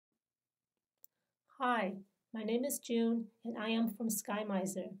Hi, my name is June and I am from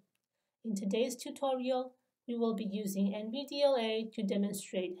SkyMiser. In today's tutorial, we will be using Nvdla to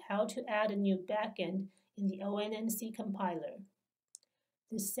demonstrate how to add a new backend in the ONNC compiler.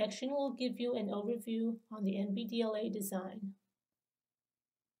 This section will give you an overview on the Nvdla design.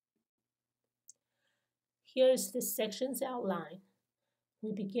 Here is this section's outline.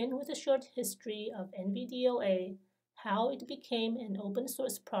 We begin with a short history of Nvdla, how it became an open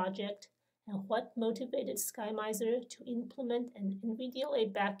source project, and what motivated SkyMiser to implement an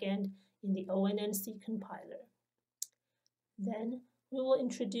Nvdla backend in the ONNC compiler. Then, we will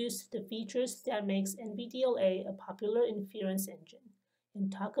introduce the features that makes Nvdla a popular inference engine,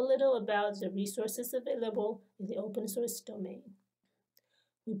 and talk a little about the resources available in the open source domain.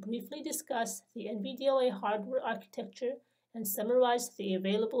 We briefly discuss the Nvdla hardware architecture and summarize the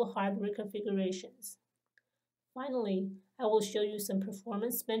available hardware configurations. Finally, I will show you some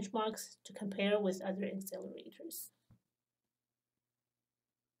performance benchmarks to compare with other accelerators.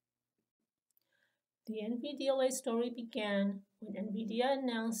 The Nvdla story began when NVIDIA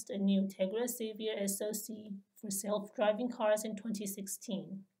announced a new Tegra Xavier SoC for self-driving cars in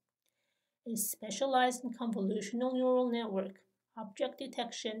 2016. It specialized in convolutional neural network, object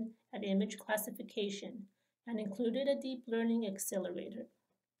detection, and image classification, and included a deep learning accelerator.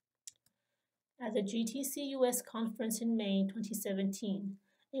 At the GTC US conference in May 2017,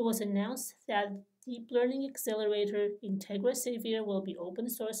 it was announced that deep learning accelerator Tegra Xavier will be open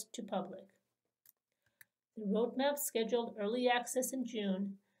source to public. The roadmap scheduled early access in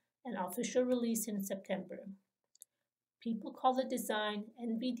June and official release in September. People call the design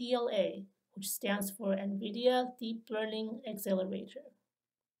NVDLA, which stands for NVIDIA Deep Learning Accelerator.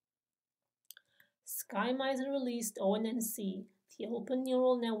 SkyMiser released ONNC, the Open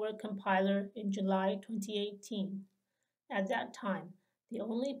Neural Network compiler, in July 2018. At that time, the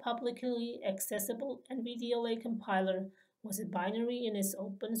only publicly accessible NVDLA compiler was a binary in its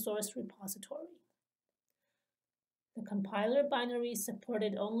open source repository. The compiler binary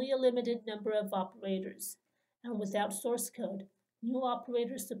supported only a limited number of operators, and without source code, new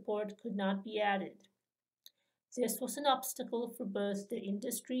operator support could not be added. This was an obstacle for both the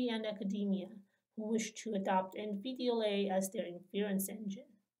industry and academia, who wished to adopt Nvdla as their inference engine.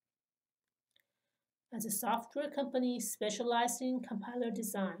 As a software company specializing in compiler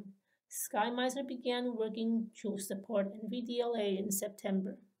design, SkyMiser began working to support Nvdla in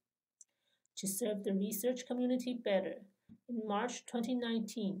September. To serve the research community better, in March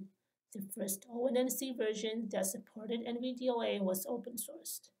 2019, the first ONNC version that supported Nvdla was open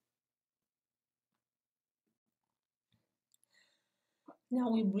sourced. Now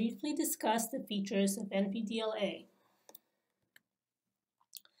we briefly discuss the features of Nvdla.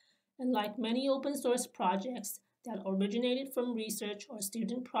 And like many open source projects that originated from research or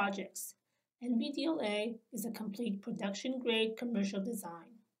student projects, Nvdla is a complete production-grade commercial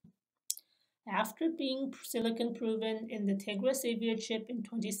design. After being silicon proven in the Tegra Xavier chip in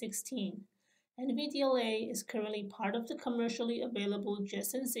 2016, Nvdla is currently part of the commercially available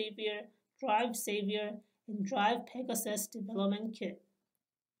Jetson Xavier, Drive Xavier, and Drive Pegasus development kit.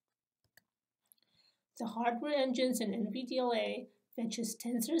 The hardware engines in Nvdla fetches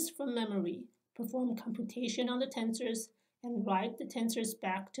tensors from memory, perform computation on the tensors, and write the tensors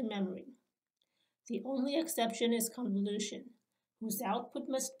back to memory. The only exception is convolution, whose output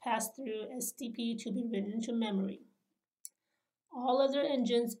must pass through SDP to be written to memory. All other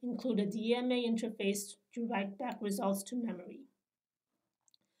engines include a DMA interface to write back results to memory.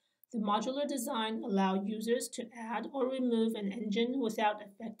 The modular design allows users to add or remove an engine without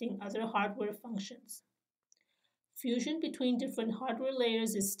affecting other hardware functions. Fusion between different hardware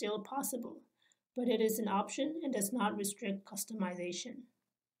layers is still possible, but it is an option and does not restrict customization.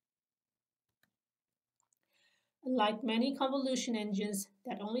 Unlike many convolution engines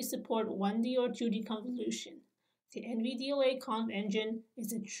that only support 1D or 2D convolution, the Nvdla Conv engine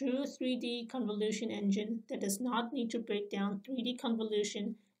is a true 3D convolution engine that does not need to break down 3D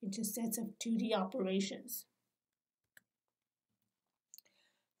convolution into sets of 2D operations.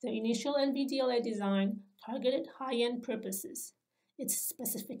 The initial Nvdla design targeted high-end purposes. Its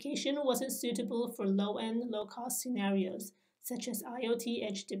specification wasn't suitable for low-end, low-cost scenarios, such as IoT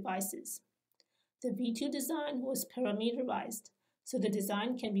edge devices. The V2 design was parameterized, so the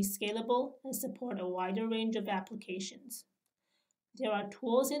design can be scalable and support a wider range of applications. There are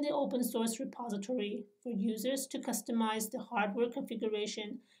tools in the open source repository for users to customize the hardware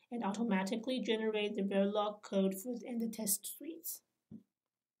configuration and automatically generate the Verilog code and the test suites.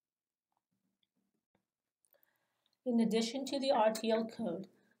 In addition to the RTL code,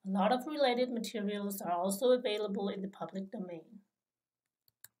 a lot of related materials are also available in the public domain.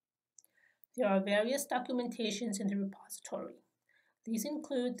 There are various documentations in the repository. These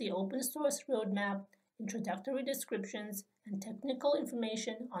include the open source roadmap, introductory descriptions, and technical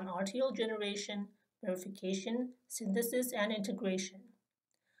information on RTL generation, verification, synthesis, and integration.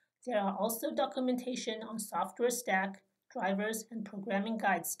 There are also documentation on software stack, drivers, and programming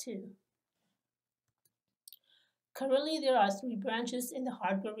guides too. Currently, there are 3 branches in the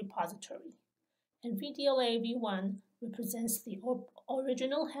hardware repository. Nvdla v1 represents the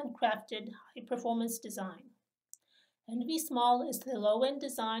original handcrafted high-performance design. NvSmall is the low-end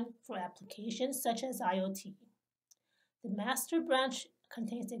design for applications such as IoT. The master branch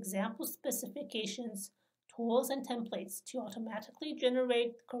contains example specifications, tools, and templates to automatically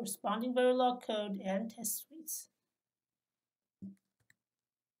generate corresponding Verilog code and test suites.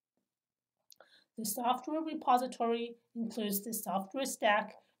 The software repository includes the software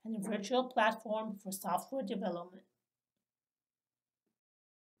stack and a virtual platform for software development.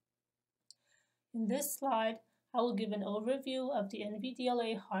 In this slide, I will give an overview of the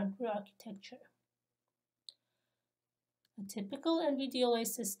Nvdla hardware architecture. A typical Nvdla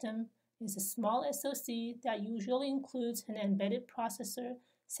system is a small SoC that usually includes an embedded processor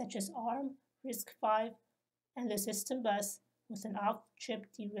such as ARM, RISC-V, and the system bus with an off-chip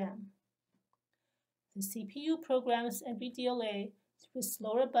DRAM. The CPU programs Nvdla through a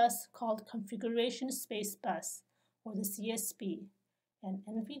slower bus called Configuration Space Bus, or the CSB, and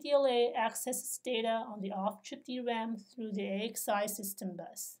Nvdla accesses data on the off-chip DRAM through the AXI system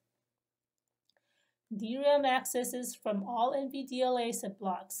bus. DRAM accesses from all Nvdla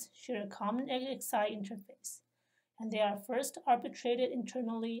subblocks share a common AXI interface, and they are first arbitrated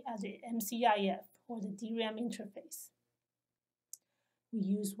internally at the MCIF, or the DRAM interface. We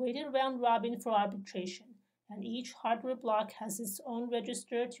use weighted round robin for arbitration, and each hardware block has its own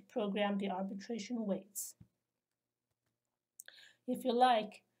register to program the arbitration weights. If you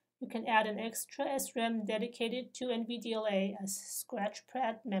like, you can add an extra SRAM dedicated to Nvdla as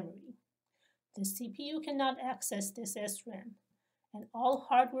scratchpad memory. The CPU cannot access this SRAM, and all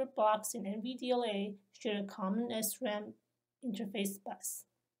hardware blocks in Nvdla share a common SRAM interface bus.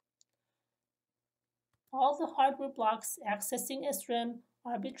 All the hardware blocks accessing SRAM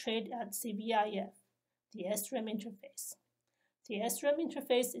arbitrate at CVIF, the SRAM interface. The SRAM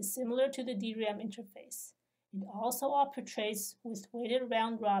interface is similar to the DRAM interface. It also arbitrates with weighted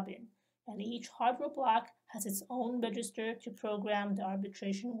round robin, and each hardware block has its own register to program the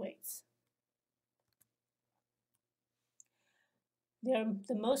arbitration weights.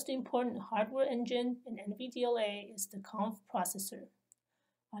 The most important hardware engine in Nvdla is the conf processor.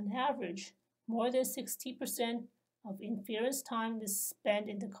 On average, more than 60% of inference time is spent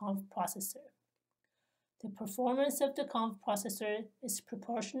in the conf processor. The performance of the conf processor is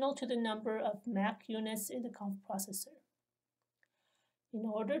proportional to the number of MAC units in the conf processor. In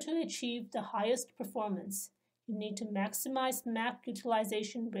order to achieve the highest performance, you need to maximize MAC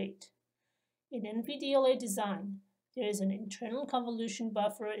utilization rate. In Nvdla design, there is an internal convolution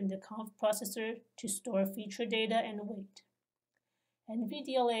buffer in the conf processor to store feature data and weight.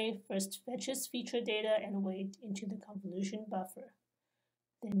 Nvdla first fetches feature data and weight into the convolution buffer.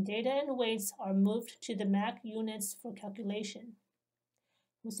 Then data and weights are moved to the MAC units for calculation.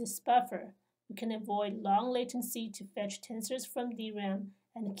 With this buffer, we can avoid long latency to fetch tensors from DRAM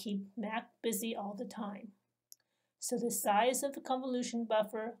and keep MAC busy all the time. So the size of the convolution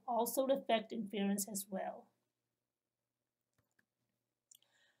buffer also affects inference as well.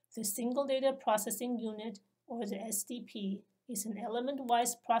 The Single Data Processing Unit, or the SDP, is an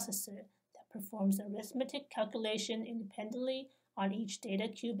element-wise processor that performs arithmetic calculation independently on each data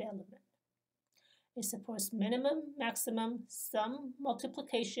cube element. It supports minimum, maximum, sum,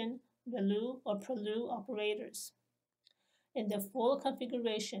 multiplication, ReLU, or PReLU operators. In the full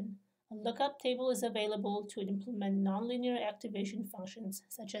configuration, a lookup table is available to implement nonlinear activation functions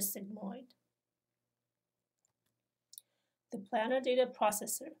such as sigmoid. The Planar Data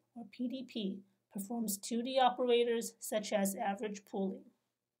Processor, or PDP, performs 2D operators such as average pooling.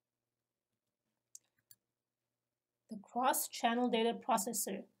 The Cross-Channel Data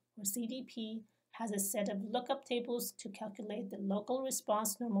Processor, or CDP, has a set of lookup tables to calculate the local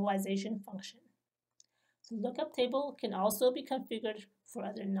response normalization function. The lookup table can also be configured for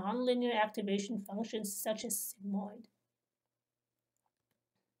other nonlinear activation functions such as sigmoid.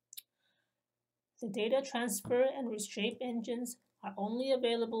 The data transfer and reshape engines are only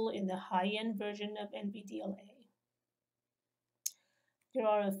available in the high-end version of Nvdla. There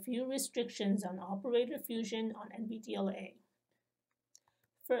are a few restrictions on operator fusion on Nvdla.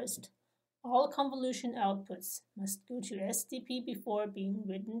 First, all convolution outputs must go to SDP before being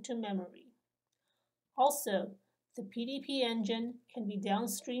written to memory. Also, The PDP engine can be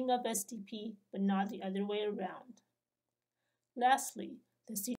downstream of SDP, but not the other way around. Lastly,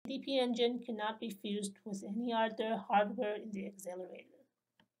 the CDP engine cannot be fused with any other hardware in the accelerator.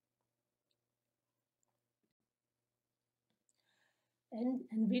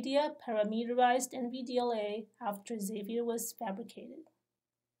 NVIDIA parameterized Nvdla after Xavier was fabricated.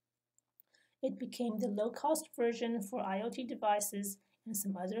 It became the low-cost version for IoT devices and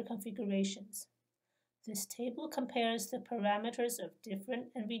some other configurations. This table compares the parameters of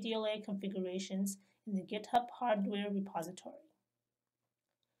different Nvdla configurations in the GitHub hardware repository.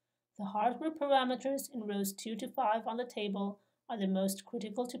 The hardware parameters in rows 2 to 5 on the table are the most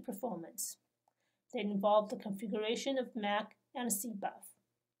critical to performance. They involve the configuration of MAC and CBUF.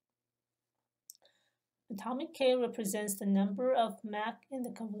 Atomic K represents the number of MAC in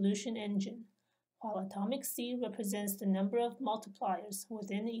the convolution engine, while atomic C represents the number of multipliers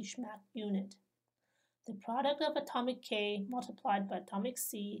within each MAC unit. The product of atomic K multiplied by atomic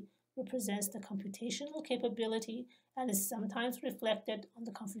C represents the computational capability and is sometimes reflected on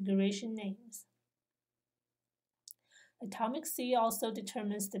the configuration names. Atomic C also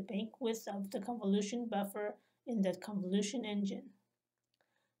determines the bank width of the convolution buffer in the convolution engine.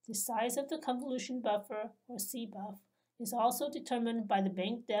 The size of the convolution buffer, or CBUF, is also determined by the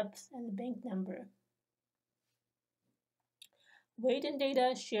bank depth and the bank number. Weight and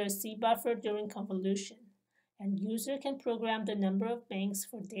data share CBuffer during convolution, and user can program the number of banks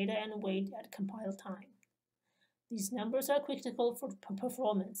for data and weight at compile time. These numbers are critical for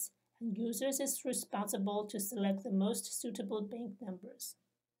performance, and users is responsible to select the most suitable bank numbers.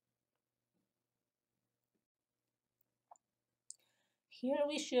 Here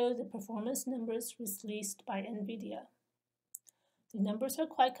we show the performance numbers released by NVIDIA. The numbers are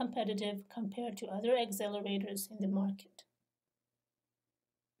quite competitive compared to other accelerators in the market.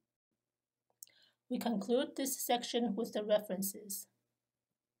 We conclude this section with the references.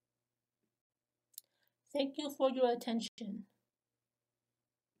 Thank you for your attention.